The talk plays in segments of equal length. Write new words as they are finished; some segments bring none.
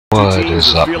What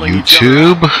is up,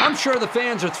 YouTube?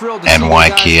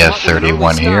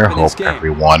 Ncaa31 here. Hope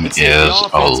everyone is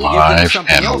alive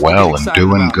and well and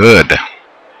doing good.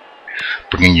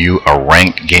 Bringing you a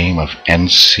ranked game of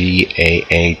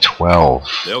NCAA 12.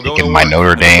 Taking my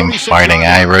Notre Dame Fighting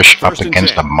Irish up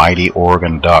against the mighty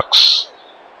Oregon Ducks.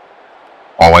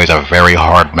 Always a very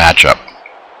hard matchup.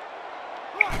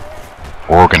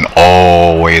 Oregon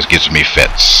always gives me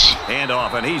fits.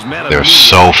 They're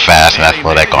so fast and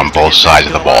athletic on both sides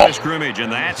of the ball.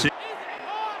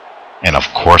 And of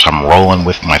course I'm rolling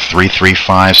with my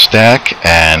 3-3-5 stack,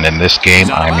 and in this game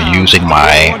I'm using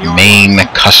my main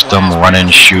custom run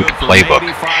and shoot playbook.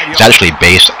 It's actually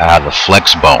based out of the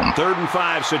flex bone,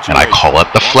 and I call it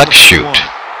the flex shoot.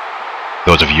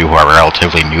 Those of you who are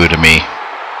relatively new to me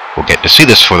will get to see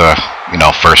this for the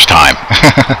first time.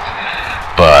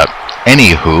 But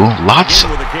anywho, lots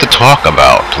to talk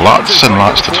about. Lots and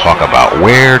lots to talk about.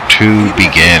 Where to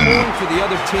begin?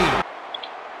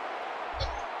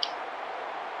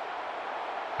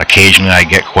 Occasionally I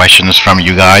get questions from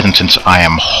you guys, and since I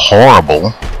am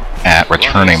horrible at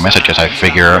returning messages, I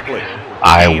figure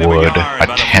I would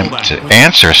attempt to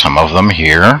answer some of them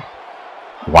here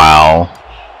while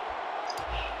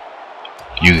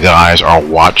you guys are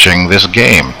watching this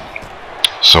game.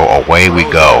 So away we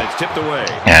go.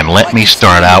 And let me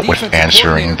start out with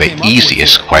answering the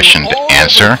easiest question to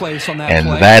answer, and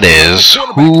that is,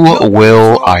 who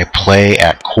will I play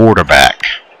at quarterback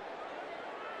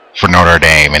for Notre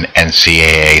Dame in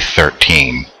NCAA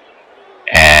 13?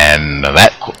 And the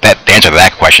answer to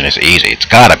that question is easy. It's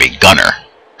gotta be Gunner.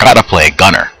 Gotta play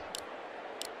Gunner.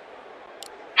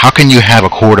 How can you have a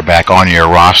quarterback on your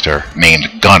roster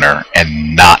named Gunner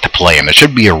and not play him? There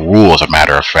should be a rule, as a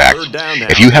matter of fact.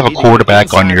 If you have a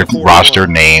quarterback on your roster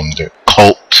named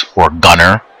Colt or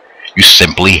Gunner, you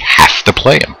simply have to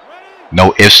play him.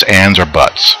 No ifs, ands, or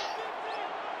buts.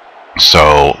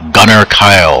 So Gunner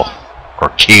Kyle or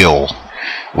Keel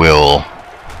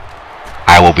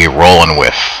I will be rolling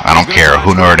with. I don't care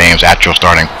who Notre Dame's actual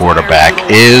starting quarterback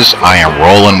is. I am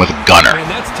rolling with Gunner.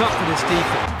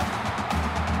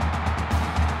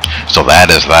 So that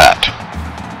is that.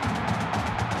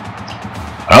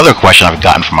 Another question I've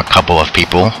gotten from a couple of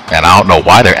people, and I don't know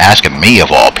why they're asking me of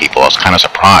all people. I was kind of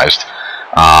surprised.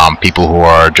 People who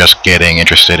are just getting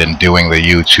interested in doing the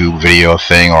YouTube video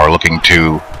thing, or looking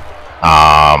to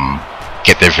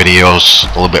get their videos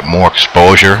a little bit more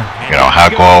exposure. How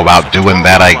to go about doing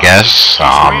that, I guess.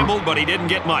 I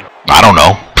don't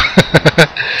know.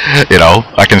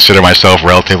 I consider myself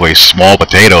relatively small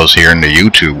potatoes here in the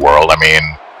YouTube world. I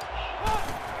mean,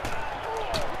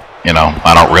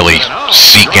 I don't really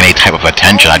seek any type of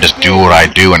attention. I just do what I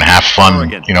do and have fun,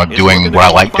 doing what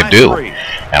I like to do.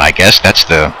 And I guess that's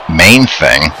the main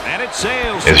thing,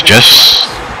 is just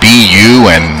be you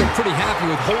and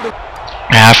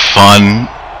have fun,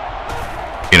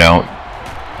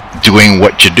 doing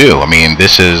what you do. I mean,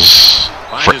 this is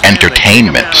for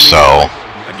entertainment, so,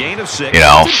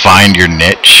 find your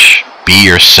niche, be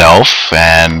yourself,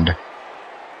 and,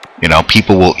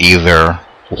 people will either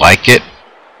like it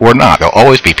or not. There'll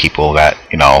always be people that,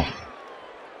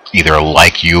 either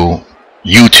like you,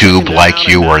 YouTube like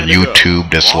you, or YouTube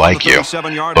dislike you.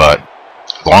 But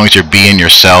as long as you're being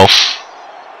yourself,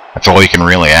 that's all you can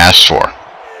really ask for.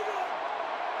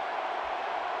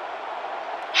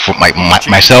 For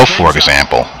myself, for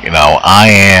example, I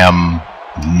am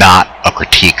not a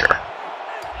critiquer.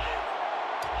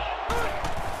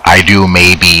 I do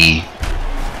maybe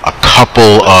a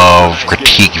couple of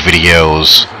critique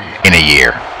videos in a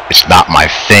year. It's not my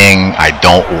thing. I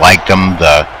don't like them.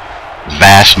 The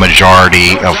vast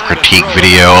majority of critique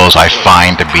videos I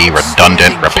find to be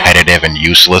redundant, repetitive, and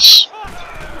useless.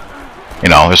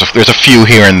 There's a few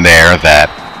here and there that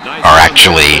are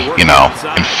actually,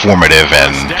 informative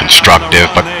and constructive,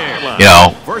 but,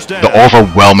 the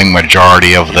overwhelming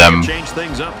majority of them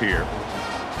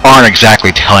aren't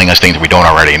exactly telling us things we don't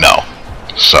already know.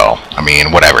 So, I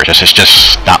mean, whatever. It's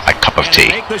just not my cup of tea.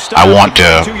 I want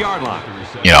to,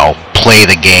 play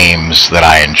the games that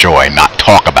I enjoy, not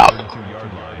talk about them.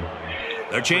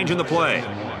 They're changing the play.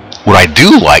 What I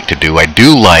do like to do, I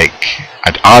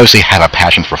obviously have a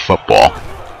passion for football,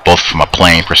 both from a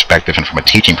playing perspective and from a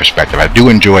teaching perspective. I do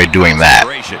enjoy doing that.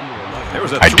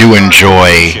 I do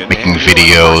enjoy making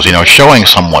videos, showing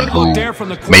someone who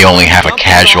may only have a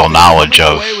casual knowledge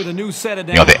of,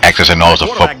 the X's and O's of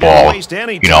football,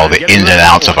 the ins and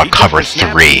outs of a cover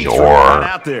 3 or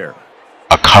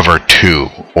a cover 2,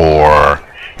 or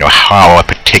how a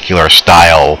particular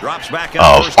style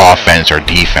of offense or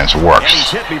defense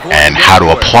works, and how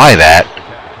to apply that,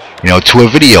 to a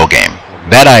video game.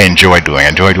 That I enjoy doing. I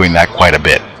enjoy doing that quite a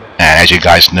bit. And as you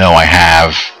guys know, I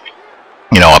have,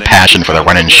 a passion for the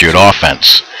run and shoot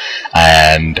offense.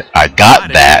 And I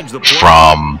got that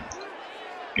from,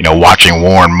 watching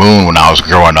Warren Moon when I was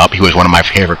growing up. He was one of my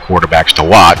favorite quarterbacks to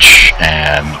watch.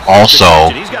 And also,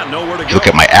 if you look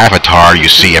at my avatar, you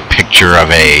see a picture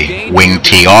of a wing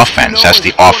T offense. That's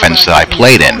the offense that I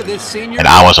played in. And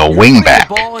I was a wingback,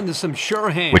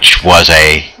 which was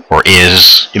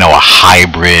is, a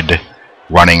hybrid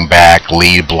running back,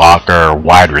 lead blocker,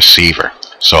 wide receiver.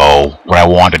 So what I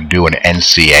wanted to do in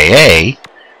NCAA,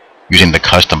 using the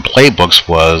custom playbooks,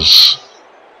 was,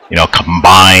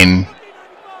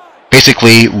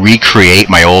 basically recreate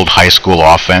my old high school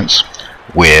offense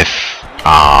with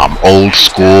old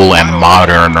school and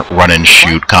modern run and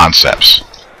shoot concepts.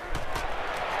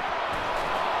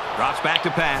 Drops back to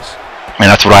pass. And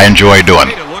that's what I enjoy doing.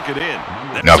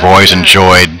 I've always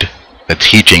enjoyed the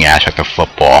teaching aspect of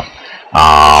football.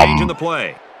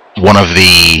 One of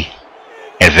the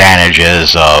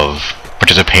advantages of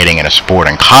participating in a sport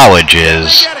in college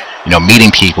is,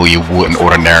 meeting people you wouldn't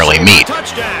ordinarily meet.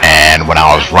 And when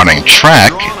I was running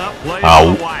track,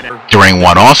 during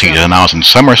one off season, I was in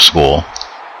summer school.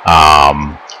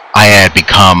 I had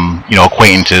become,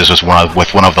 acquaintances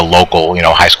with one of the local,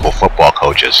 high school football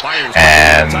coaches.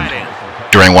 And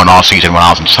during one off season, when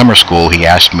I was in summer school, he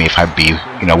asked me if I'd be,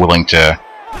 willing to,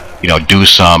 do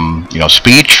some,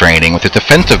 speed training with the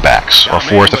defensive backs or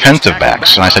for defensive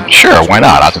backs. And I said, sure, why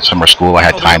not? I was in summer school. I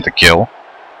had time to kill.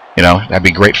 That'd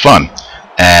be great fun.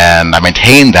 And I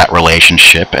maintained that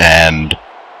relationship. And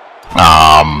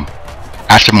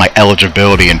after my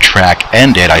eligibility in track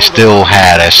ended, I still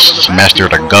had a semester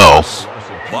to go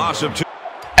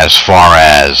as far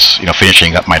as,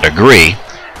 finishing up my degree.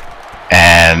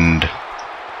 And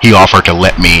he offered to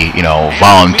let me,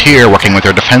 volunteer working with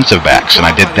their defensive backs. And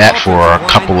I did that for a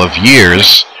couple of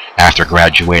years after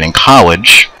graduating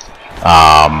college.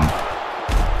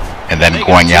 And then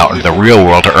going out into the real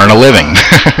world to earn a living.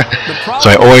 So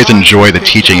I always enjoy the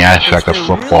teaching aspect of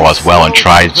football as well, and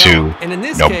try to,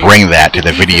 bring that to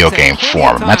the video game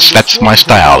form. That's my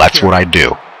style. That's what I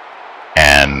do.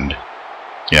 And,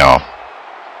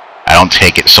 I don't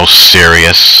take it so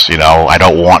serious. I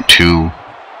don't want to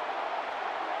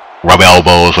rub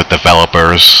elbows with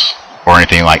developers or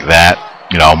anything like that.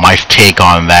 My take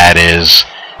on that is,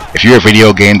 if you're a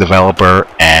video game developer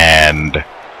and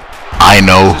I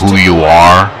know who you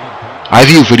are, I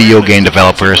view video game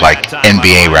developers like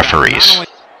NBA referees.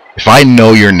 If I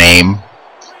know your name,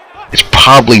 it's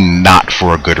probably not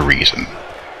for a good reason.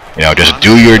 Just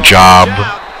do your job,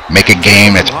 make a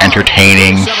game that's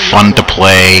entertaining, fun to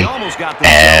play,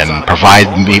 and provides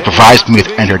me with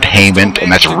entertainment,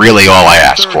 and that's really all I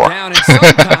ask for.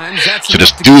 So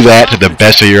just do that to the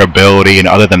best of your ability, and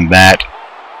other than that,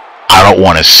 I don't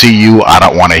want to see you, I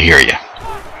don't want to hear you.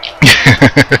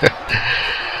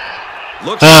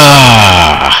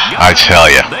 I tell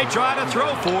you,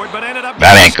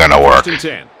 that ain't gonna work.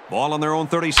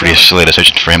 Pretty silly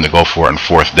decision for him to go for it in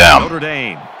 4th down. Notre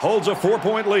Dame holds a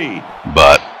 4-point lead.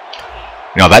 But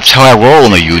that's how I roll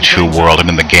in the YouTube world and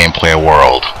in the gameplay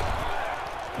world.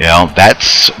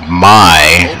 That's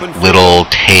my little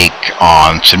take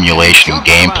on simulation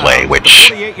gameplay,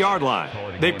 which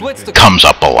comes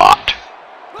up a lot.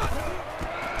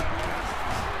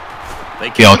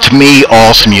 To me,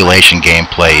 all simulation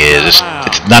gameplay is,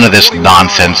 it's none of this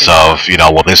nonsense of,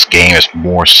 well, this game is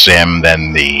more sim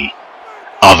than the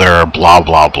other blah,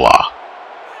 blah, blah.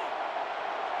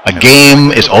 A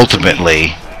game is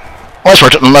ultimately,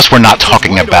 unless we're not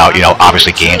talking about,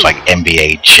 obviously games like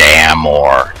NBA Jam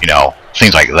or,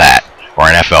 things like that, or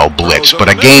NFL Blitz, but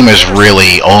a game is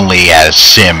really only as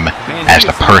sim as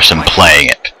the person playing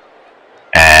it.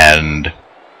 And,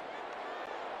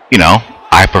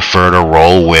 I prefer to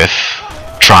roll with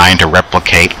trying to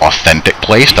replicate authentic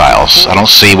playstyles. I don't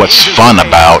see what's fun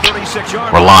about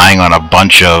relying on a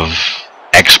bunch of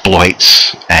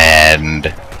exploits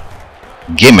and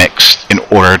gimmicks in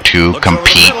order to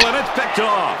compete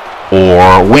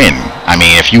or win. I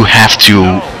mean, if you have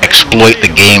to exploit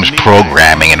the game's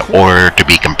programming in order to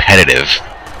be competitive,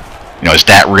 is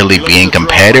that really being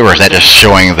competitive, or is that just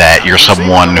showing that you're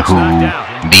someone who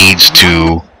needs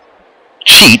to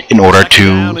cheat in order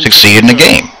to succeed in the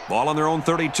game? Ball on their own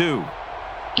 32.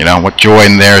 What joy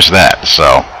in there is that?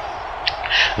 So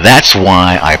that's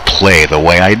why I play the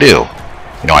way I do.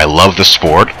 I love the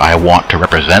sport. I want to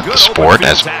represent the sport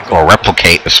or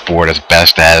replicate the sport as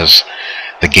best as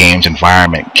the game's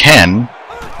environment can,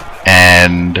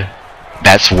 and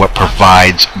that's what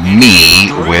provides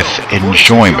me with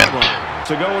enjoyment.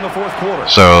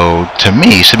 So to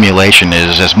me, simulation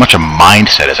is as much a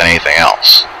mindset as anything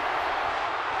else.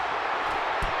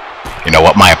 You know,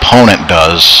 what my opponent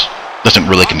does doesn't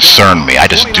really concern me. I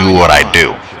just do what I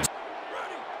do.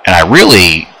 And I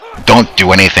really don't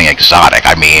do anything exotic.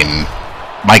 I mean,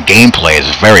 my gameplay is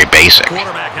very basic.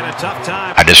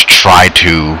 I just try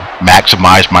to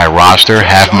maximize my roster,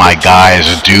 have my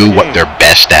guys do what they're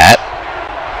best at,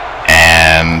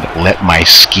 and let my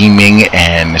scheming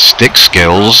and stick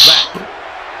skills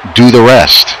do the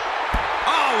rest.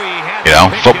 You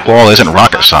know, football isn't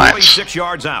rocket science.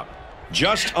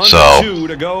 So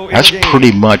that's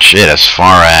pretty much it as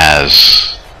far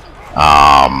as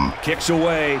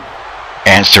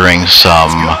answering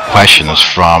some questions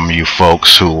from you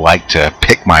folks who like to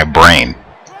pick my brain.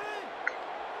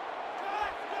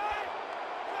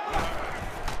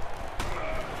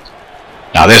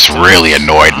 Now this really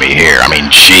annoyed me here. I mean,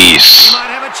 jeez.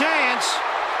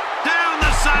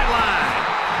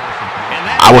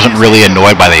 I wasn't really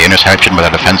annoyed by the interception by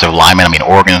the defensive lineman. I mean,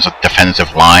 Oregon's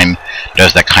defensive line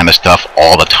does that kind of stuff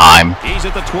all the time.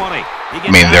 I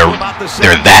mean, they're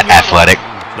that athletic.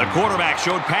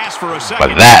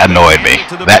 But that annoyed me.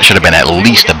 That should have been at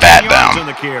least a bat down.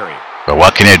 But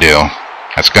what can you do?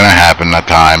 That's going to happen at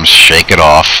times. Shake it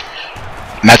off.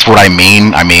 And that's what I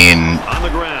mean. I mean,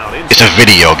 it's a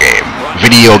video game.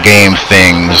 Video game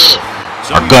things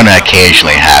are going to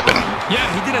occasionally happen.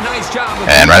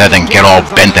 And rather than get all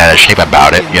bent out of shape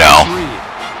about it, you know,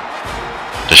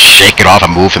 just shake it off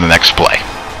and move to the next play.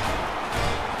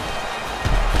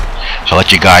 So I'll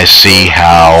let you guys see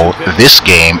how this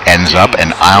game ends up,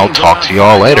 and I'll talk to you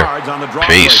all later.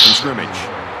 Peace.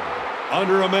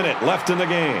 Under a minute left in the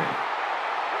game.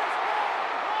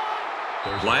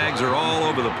 Flags are all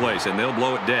over the place, and they'll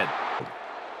blow it dead.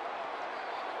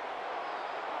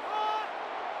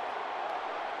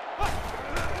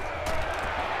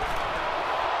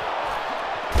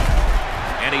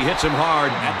 And he hits him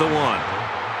hard at the 1.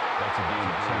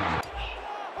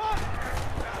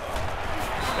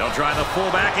 They'll try the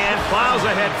fullback and plows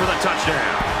ahead for the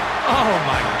touchdown. Oh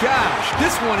my gosh,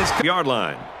 this one is yard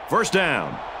line. First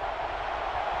down.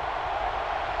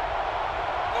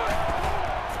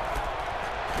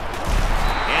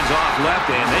 Hands off left,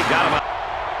 and they got him out.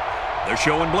 They're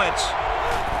showing blitz.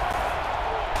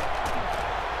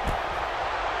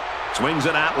 Swings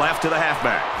it out left to the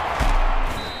halfback.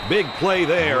 Big play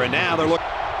there, and now they're looking.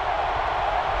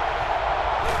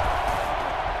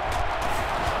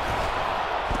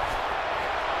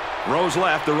 Rose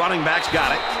left, the running back's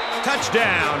got it.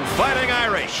 Touchdown, Fighting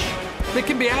Irish. It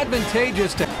can be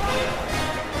advantageous to.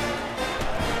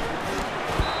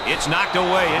 It's knocked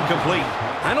away, incomplete.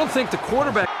 I don't think the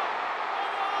quarterback.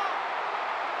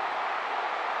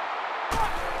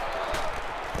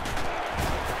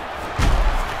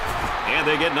 And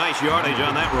they get nice yardage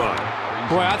on that run.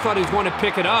 Boy, I thought he was going to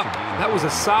pick it up. That was a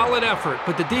solid effort,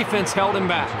 but the defense held him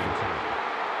back.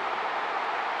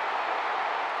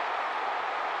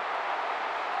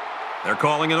 They're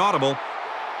calling an audible.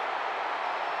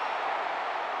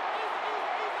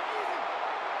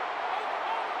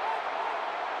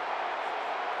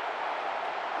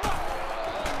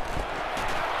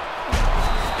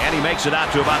 And he makes it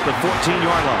out to about the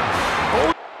 14-yard line.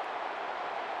 Oh.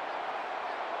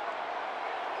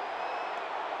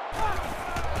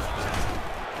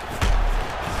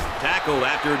 Tackled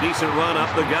after a decent run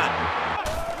up the gut.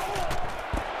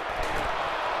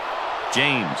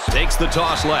 James takes the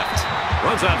toss left.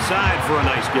 Runs outside for a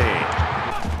nice gain.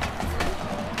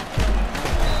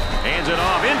 Hands it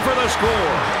off, in for the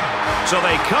score. So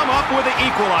they come up with the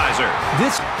equalizer.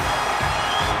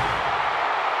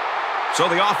 So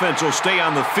the offense will stay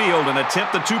on the field and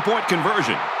attempt the two-point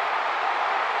conversion.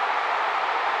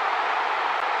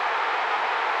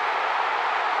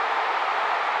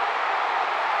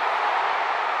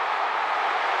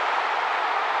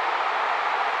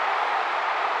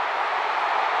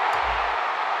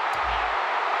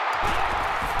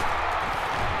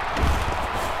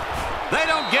 They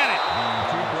don't get it.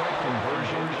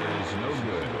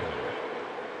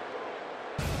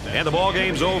 And the ball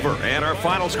game's over. And our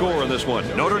final score in this one: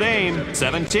 Notre Dame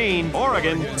 17,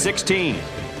 Oregon 16.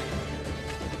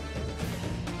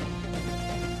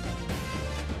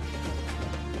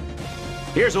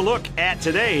 Here's a look at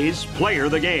today's Player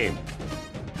of the Game.